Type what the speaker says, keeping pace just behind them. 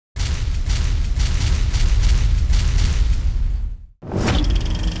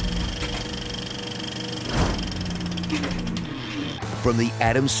From the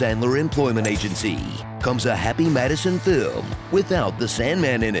Adam Sandler Employment Agency comes a Happy Madison film without the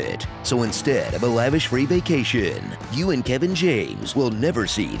Sandman in it. So instead of a lavish free vacation, you and Kevin James will never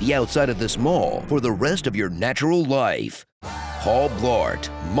see the outside of this mall for the rest of your natural life. Paul Blart,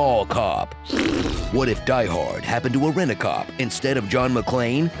 Mall Cop. What if Die Hard happened to a rent-a-cop instead of John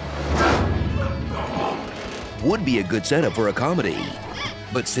McClane? Would be a good setup for a comedy.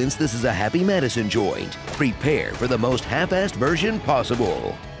 But since this is a Happy Madison joint, prepare for the most half-assed version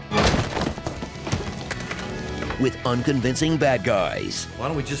possible. With unconvincing bad guys. Why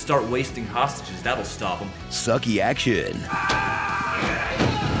don't we just start wasting hostages? That'll stop them. Sucky action.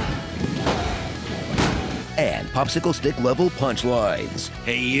 And popsicle stick level punchlines.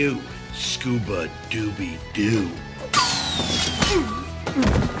 Hey you, scuba doobie doo.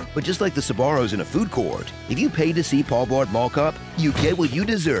 But just like the Sbarros in a food court, if you pay to see Paul Blart Mall Cop, you get what you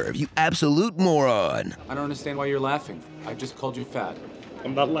deserve, you absolute moron. I don't understand why you're laughing. I just called you fat.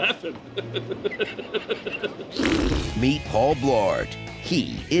 I'm not laughing. Meet Paul Blart.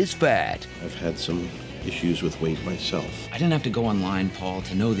 He is fat. I've had some issues with weight myself. I didn't have to go online, Paul,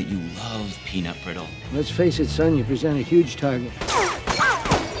 to know that you love peanut brittle. Let's face it, son, you present a huge target.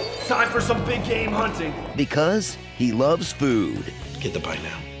 Time for some big game hunting. Because he loves food. Get the pie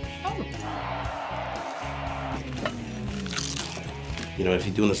now. You know, if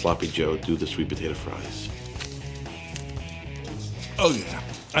you're doing the sloppy Joe, do the sweet potato fries. Oh yeah,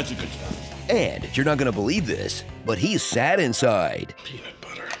 that's a good job. And you're not gonna believe this, but he's sad inside. Peanut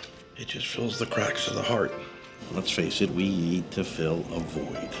butter. It just fills the cracks of the heart. Let's face it, we eat to fill a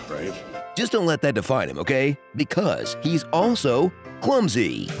void, right? Just don't let that define him, okay? Because he's also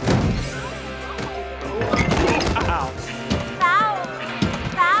clumsy. Ow. Foul!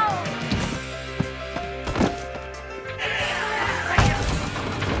 Foul!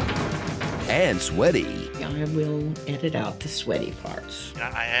 And sweaty. I will edit out the sweaty parts.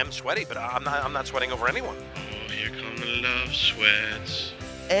 I am sweaty, but I'm not sweating over anyone. Oh, here come the love sweats.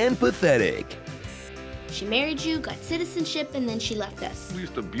 And pathetic. She married you, got citizenship, and then she left us. We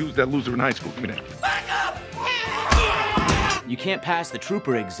used to abuse that loser in high school. Give me that. You can't pass the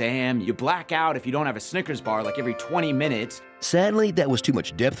trooper exam, you black out if you don't have a Snickers bar like every 20 minutes. Sadly, that was too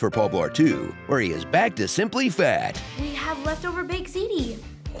much depth for Paul Blart 2, where he is back to simply fat. We have leftover baked ziti.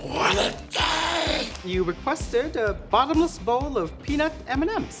 What a day! You requested a bottomless bowl of peanut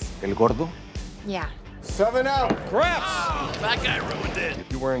M&Ms. El Gordo? Yeah. 7 out. Craps! Oh, that guy ruined it.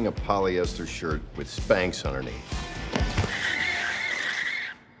 You're wearing a polyester shirt with Spanx underneath.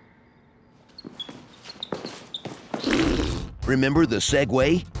 Remember the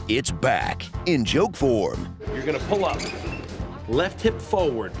segue? It's back, in joke form. You're gonna pull up. Left hip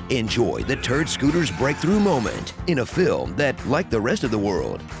forward. Enjoy the Turd Scooter's breakthrough moment in a film that, like the rest of the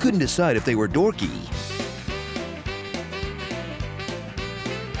world, couldn't decide if they were dorky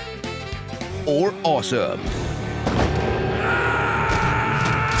or awesome.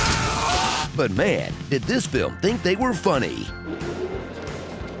 But man, did this film think they were funny.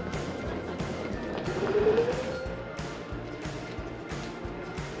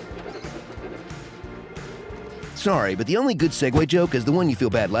 Sorry, but the only good segue joke is the one you feel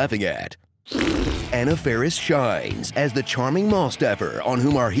bad laughing at. Anna Faris shines as the charming mall staffer on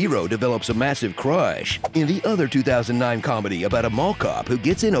whom our hero develops a massive crush in the other 2009 comedy about a mall cop who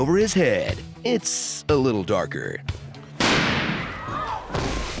gets in over his head. It's a little darker.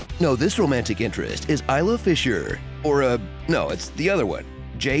 No, this romantic interest is Isla Fisher, or no, it's the other one.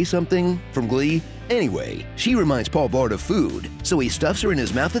 Jay something from Glee. Anyway, she reminds Paul Blart of food, so he stuffs her in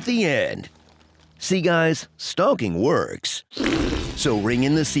his mouth at the end. See guys, stalking works. So ring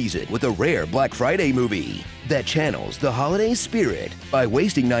in the season with a rare Black Friday movie that channels the holiday spirit by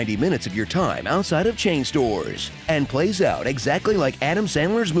wasting 90 minutes of your time outside of chain stores and plays out exactly like Adam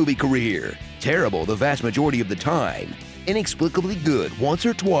Sandler's movie career. Terrible the vast majority of the time, inexplicably good once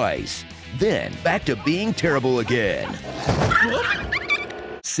or twice, then back to being terrible again.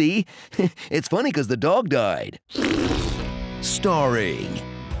 See? It's funny because the dog died. Starring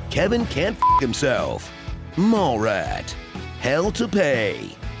Kevin Can't F Himself, Mallrat, Hell to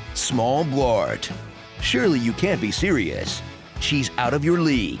Pay, Small Blart, Surely You Can't Be Serious, She's Out of Your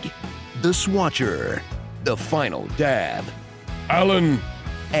League, The Swatcher, The Final Dab, Alan,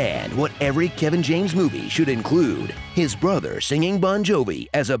 and what every Kevin James movie should include, his brother singing Bon Jovi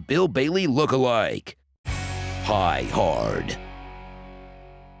as a Bill Bailey lookalike. Pie Hard.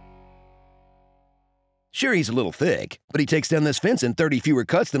 Sure, he's a little thick, but he takes down this fence in 30 fewer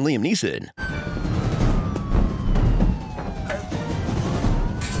cuts than Liam Neeson.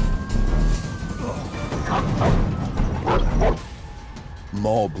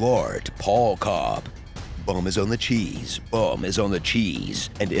 Mall Blart, Paul Cop. Bum is on the cheese, bum is on the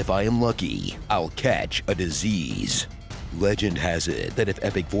cheese, and if I am lucky, I'll catch a disease. Legend has it that if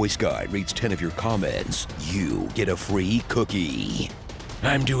Epic Voice Guide reads 10 of your comments, you get a free cookie.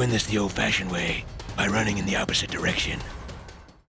 I'm doing this the old-fashioned way, by running in the opposite direction.